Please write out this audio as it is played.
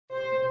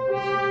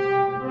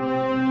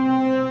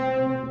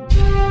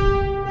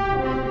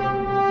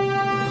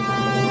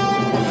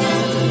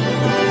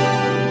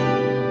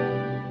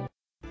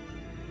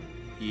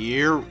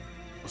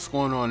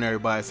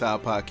everybody? It's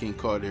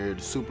iPodKingCarter here,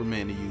 the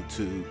Superman of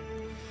YouTube.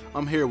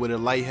 I'm here with a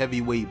light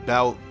heavyweight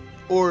bout,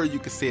 or you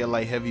could say a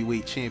light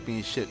heavyweight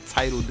championship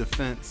title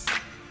defense.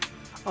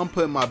 I'm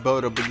putting my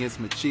belt up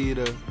against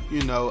Machida.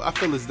 You know, I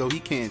feel as though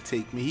he can't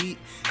take me.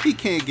 He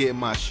can't get in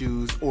my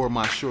shoes or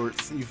my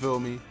shorts, you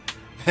feel me?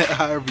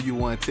 However you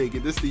want to take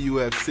it. This is the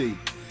UFC.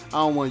 I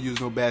don't want to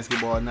use no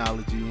basketball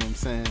analogy, you know what I'm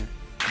saying?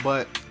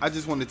 But I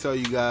just want to tell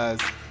you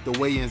guys, the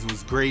weigh-ins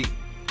was great.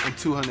 I'm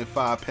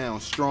 205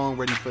 pounds strong,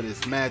 ready for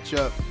this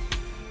matchup.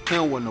 He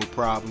don't want no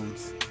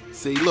problems.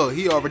 See, look,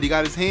 he already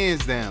got his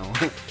hands down.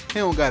 He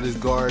don't got his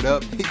guard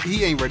up.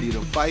 He ain't ready to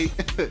fight.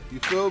 You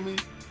feel me?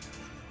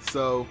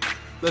 So,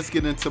 let's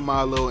get into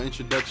my little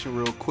introduction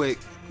real quick.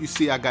 You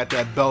see I got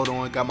that belt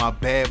on, got my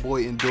bad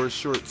boy endorsed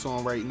shorts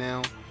on right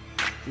now.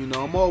 You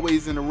know, I'm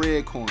always in the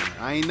red corner.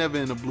 I ain't never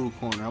in the blue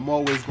corner. I'm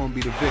always going to be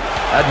the victor.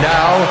 And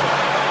now,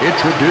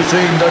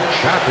 introducing the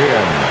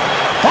champion.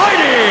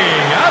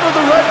 Fighting out of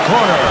the red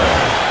corner.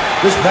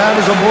 This man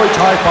is a Muay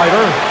Thai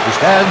fighter. He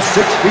stands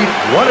 6 feet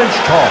 1 inch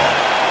tall,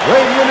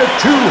 weighing in at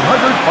 205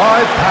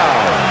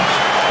 pounds,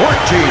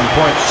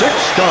 14.6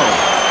 stone.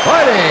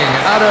 Fighting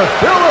out of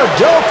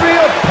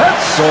Philadelphia,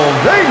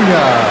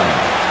 Pennsylvania.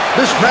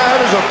 This man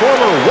is a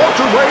former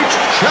welterweight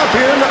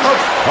champion of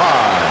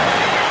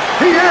 5.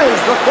 He is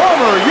the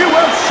former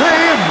UFC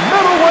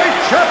middleweight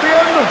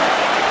champion.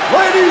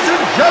 Ladies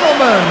and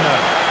gentlemen,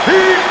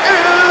 he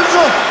is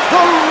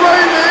the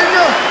reigning,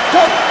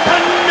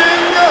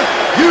 defending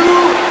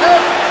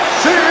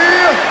UFC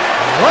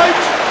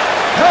light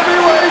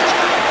heavyweight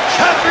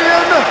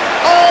champion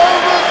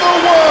of the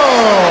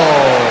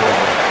world.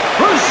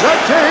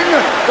 Presenting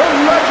the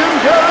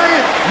legendary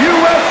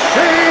UFC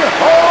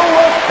Hall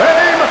of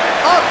Fame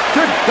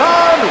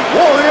Octagon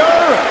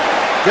warrior,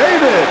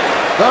 David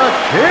the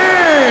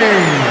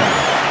King.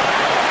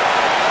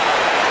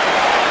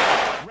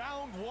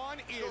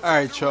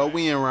 Alright, y'all,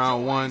 we in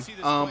round 1.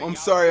 I'm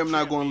sorry I'm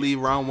not going to leave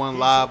round 1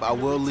 live. I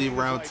will leave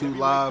round 2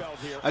 live.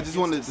 I just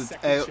wanted to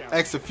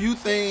ask a few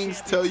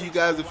things, tell you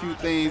guys a few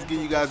things,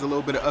 give you guys a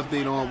little bit of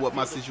update on what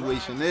my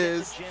situation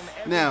is.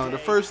 Now, the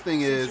first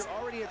thing is,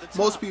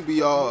 most people,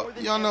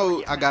 y'all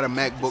know I got a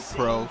MacBook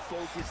Pro,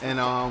 and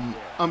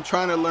I'm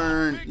trying to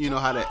learn, you know,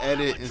 how to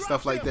edit and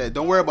stuff like that.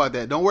 Don't worry about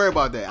that. Don't worry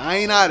about that. I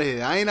ain't out of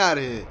here. I ain't out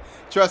of here.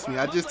 Trust me.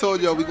 I just told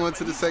y'all we going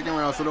to the second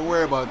round, so don't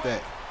worry about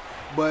that.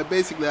 But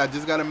basically, I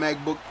just got a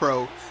MacBook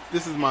Pro.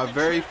 This is my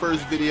very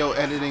first video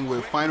editing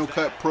with Final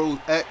Cut Pro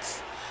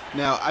X.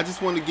 Now, I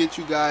just want to get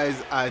you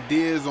guys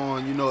ideas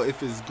on, you know,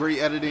 if it's great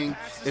editing,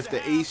 if the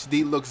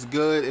HD looks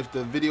good, if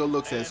the video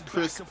looks as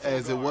crisp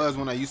as it was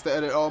when I used to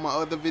edit all my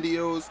other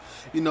videos.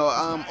 You know,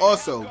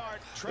 also,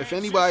 if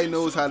anybody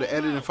knows how to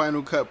edit in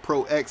Final Cut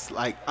Pro X,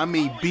 like, I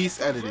mean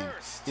beast editing. You know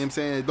what I'm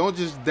saying? Don't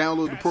just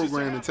download the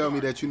program and tell me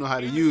that you know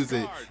how to use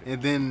it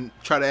and then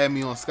try to add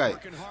me on Skype.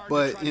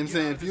 But, you know what I'm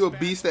saying, if you're a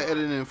beast at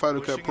editing in Final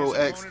Cut Pro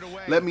X,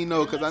 let me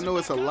know, because I know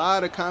it's a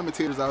lot of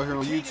commentators out here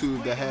on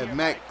YouTube that have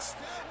Macs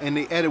and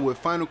they edit with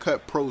Final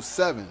Cut Pro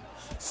 7.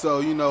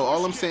 So, you know,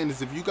 all I'm saying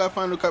is if you got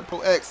Final Cut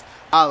Pro X,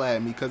 holla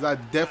at me, because I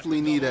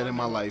definitely need that in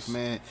my life,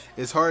 man.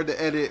 It's hard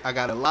to edit. I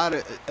got a lot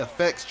of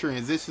effects,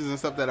 transitions, and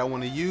stuff that I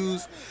want to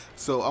use.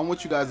 So I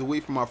want you guys to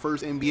wait for my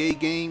first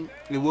NBA game.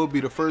 It will be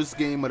the first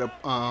game of the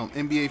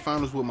NBA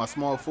Finals with my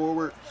small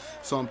forward.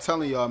 So I'm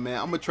telling y'all, man,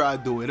 I'm going to try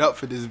to do it up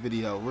for this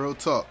video. Real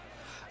talk.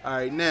 All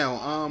right,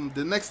 now,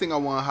 the next thing I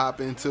want to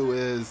hop into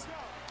is,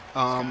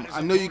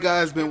 I know you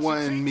guys been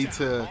wanting me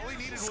to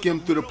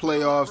skim through the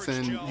playoffs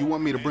and you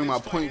want me to bring my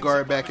point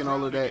guard back and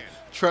all of that.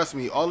 Trust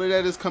me, all of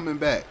that is coming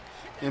back. You know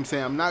what I'm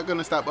saying? I'm not going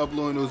to stop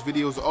uploading those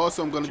videos.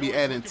 Also, I'm going to be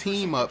adding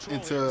team up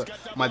into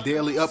my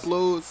daily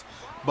uploads.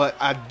 But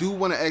I do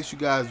want to ask you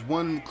guys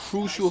one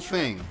crucial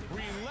thing.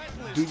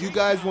 Do you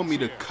guys want me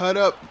to cut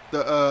up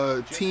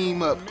the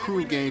team up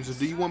crew games, or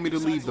do you want me to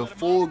leave the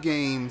full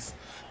games,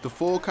 the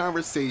full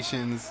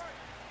conversations,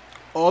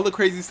 all the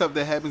crazy stuff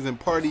that happens in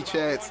party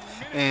chats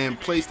and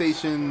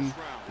PlayStation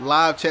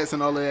live chats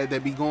and all of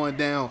that be going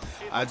down?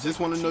 I just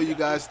want to know you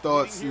guys'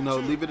 thoughts. You know,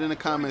 leave it in the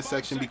comment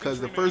section,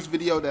 because the first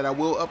video that I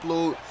will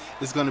upload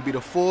is going to be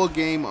the full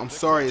game. I'm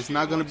sorry, it's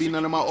not going to be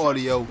none of my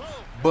audio,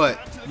 but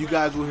you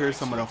guys will hear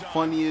some of the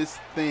funniest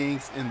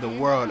things in the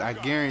world. I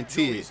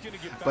guarantee it.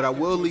 But I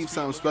will leave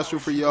something special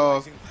for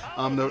y'all.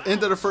 The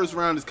end of the first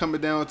round is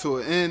coming down to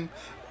an end.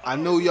 I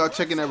know y'all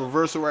checking that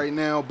reversal right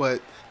now,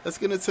 but let's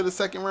get into the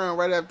second round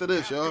right after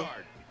this, y'all.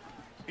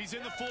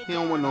 He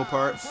don't want no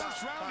parts.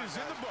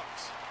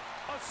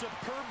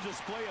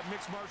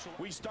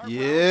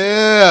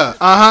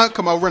 Yeah.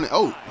 Come on, run it.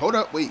 Oh, hold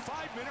up. Wait.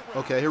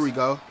 Okay, here we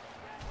go.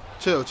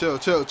 Chill, chill,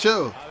 chill,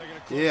 chill.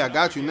 Yeah, I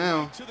got you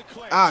now.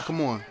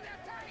 Come on.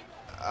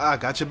 I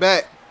got your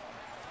back.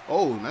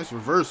 Oh, nice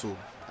reversal.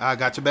 I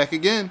got your back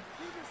again.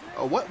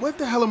 Oh, what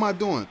the hell am I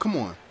doing? Come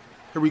on.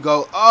 Here we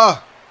go.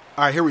 All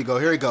right, here we go.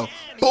 Here we go.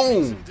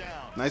 Boom.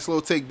 Nice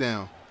little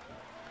takedown.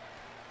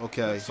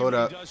 Okay, hold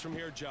up.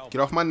 Get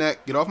off my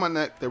neck. Get off my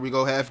neck. There we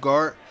go. Half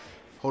guard.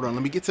 Hold on.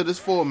 Let me get to this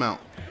full mount.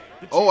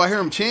 Oh, I hear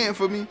him chanting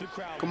for me.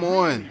 Come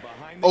on.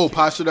 Oh,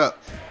 posh it up.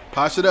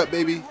 Posh it up,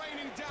 baby.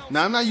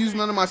 Now, I'm not using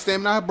none of my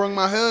stamina. I brung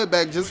my head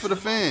back just for the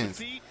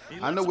fans.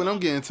 I know when I'm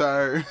getting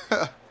tired.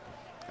 All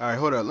right,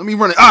 hold up. Let me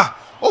run it. Ah,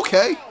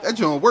 okay. That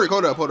joint work.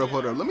 Hold up.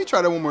 Let me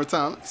try that one more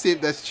time. Let me see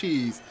if that's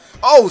cheese.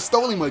 Oh,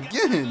 stole him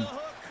again.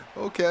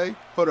 Okay.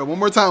 Hold up. One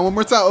more time.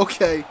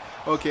 Okay.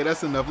 Okay,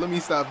 that's enough. Let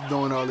me stop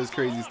doing all this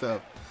crazy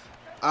stuff.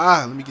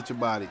 Ah, let me get your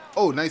body.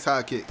 Oh, nice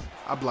high kick.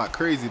 I block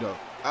crazy, though.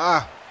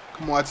 Ah,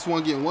 come on. I just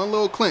want to get one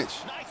little clinch.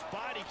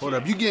 Hold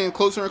up. You getting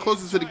closer and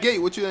closer to the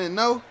gate. What you didn't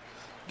know?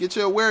 Get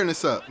your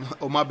awareness up.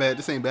 Oh, my bad.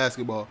 This ain't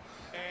basketball.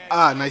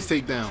 Ah, nice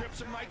takedown.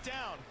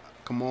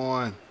 Come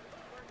on.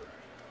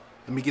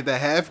 Let me get that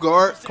half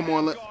guard. Come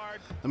on. Let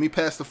me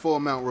pass the full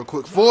mount real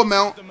quick. Full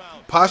mount.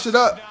 Posh it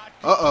up.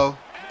 Uh-oh.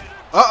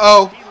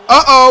 Uh-oh.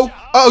 Uh-oh.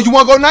 Uh-oh. You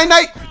want to go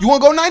night-night? You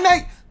want to go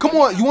night-night? Come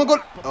on. You want to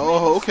go?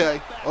 Oh,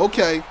 okay.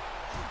 Okay.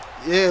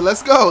 Yeah,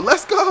 let's go.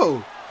 Let's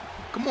go.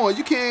 Come on.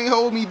 You can't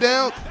hold me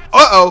down.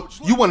 Uh-oh.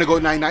 You want to go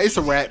night-night. It's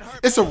a wrap.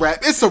 It's a wrap.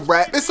 It's a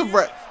wrap. It's a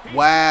wrap.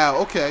 Wow.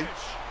 Okay.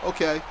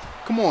 Okay.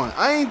 Come on.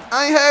 I ain't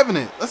having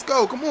it. Let's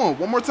go. Come on.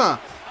 One more time.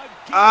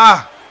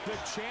 Ah.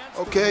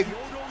 Okay.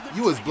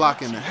 You was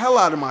blocking the hell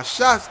out of my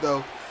shots,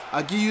 though.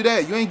 I'll give you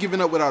that. You ain't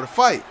giving up without a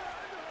fight.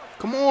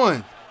 Come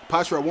on.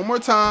 Posture up one more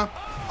time.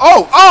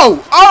 Oh,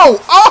 oh, oh,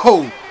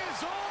 oh.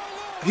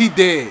 He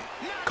dead.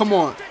 Come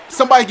on.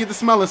 Somebody get the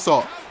smelling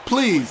salt.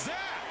 Please.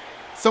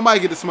 Somebody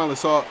get the smelling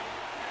salt.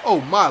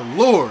 Oh, my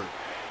Lord.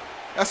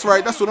 That's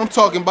right. That's what I'm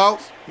talking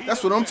about.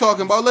 That's what I'm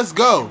talking about. Let's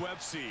go.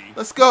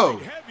 Let's go.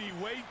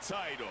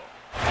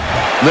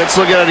 Let's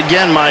look at it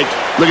again, Mike.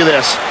 Look at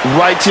this.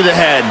 Right to the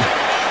head.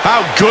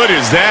 How good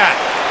is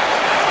that?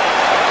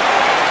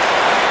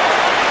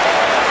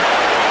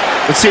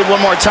 Let's see it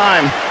one more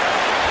time.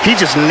 He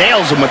just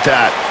nails him with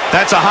that.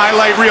 That's a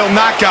highlight reel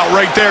knockout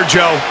right there,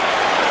 Joe.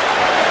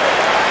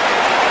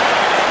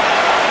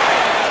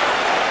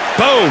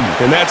 Boom.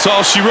 And that's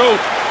all she wrote.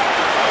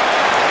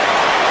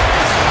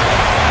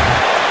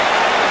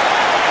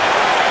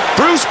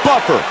 Bruce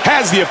Buffer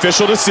has the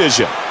official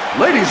decision.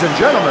 Ladies and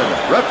gentlemen,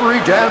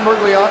 referee Dan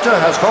Murgliata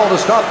has called a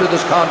stop to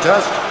this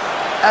contest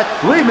at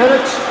 3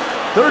 minutes,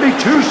 32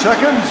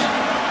 seconds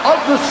of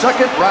the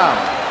second round,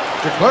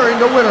 declaring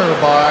the winner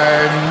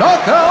by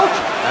knockout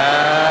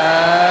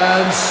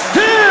and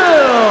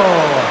still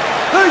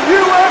the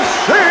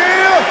UFC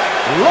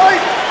Light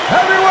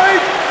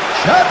Heavyweight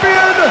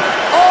Champion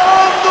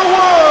of the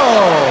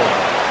world,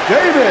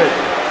 David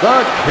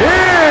the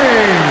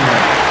King.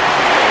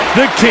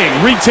 The King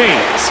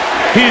retains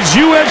his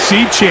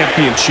UFC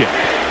championship.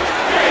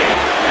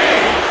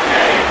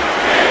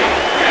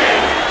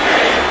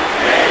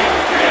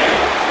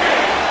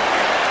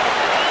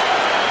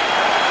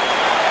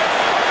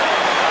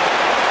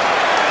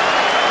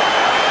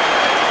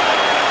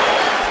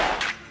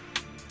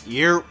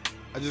 Yep.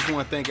 I just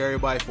want to thank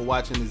everybody for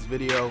watching this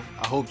video.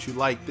 I hope you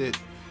liked it.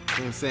 You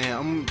know what I'm saying?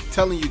 I'm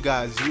telling you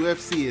guys,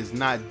 UFC is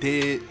not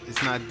dead.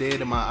 It's not dead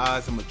in my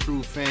eyes. I'm a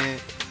true fan.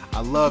 I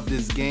love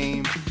this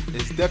game.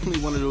 It's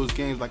definitely one of those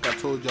games, like I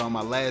told y'all in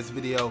my last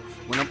video,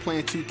 when I'm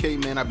playing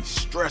 2K, man, I be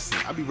stressing.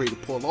 I be ready to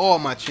pull all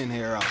my chin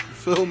hair out. You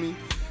feel me?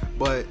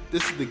 But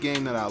this is the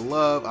game that I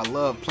love. I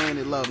love playing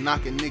it, love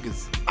knocking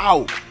niggas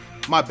out.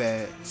 My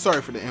bad.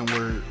 Sorry for the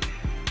N-word.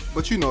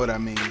 But you know what I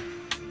mean.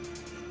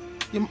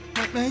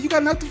 Man, you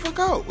got knocked the fuck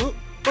out.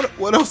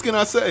 What else can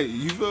I say?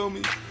 You feel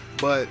me?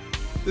 But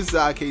this is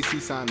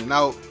IKC signing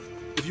out.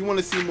 If you want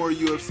to see more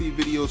UFC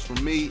videos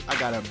from me, I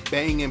got a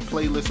banging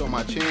playlist on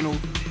my channel.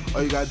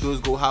 All you gotta do is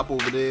go hop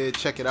over there,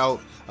 check it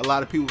out. A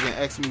lot of people been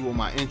asking me what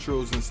my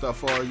intros and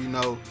stuff are, you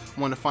know.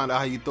 Want to find out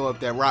how you throw up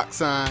that rock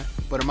sign.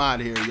 But I'm out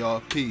of here,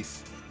 y'all.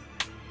 Peace.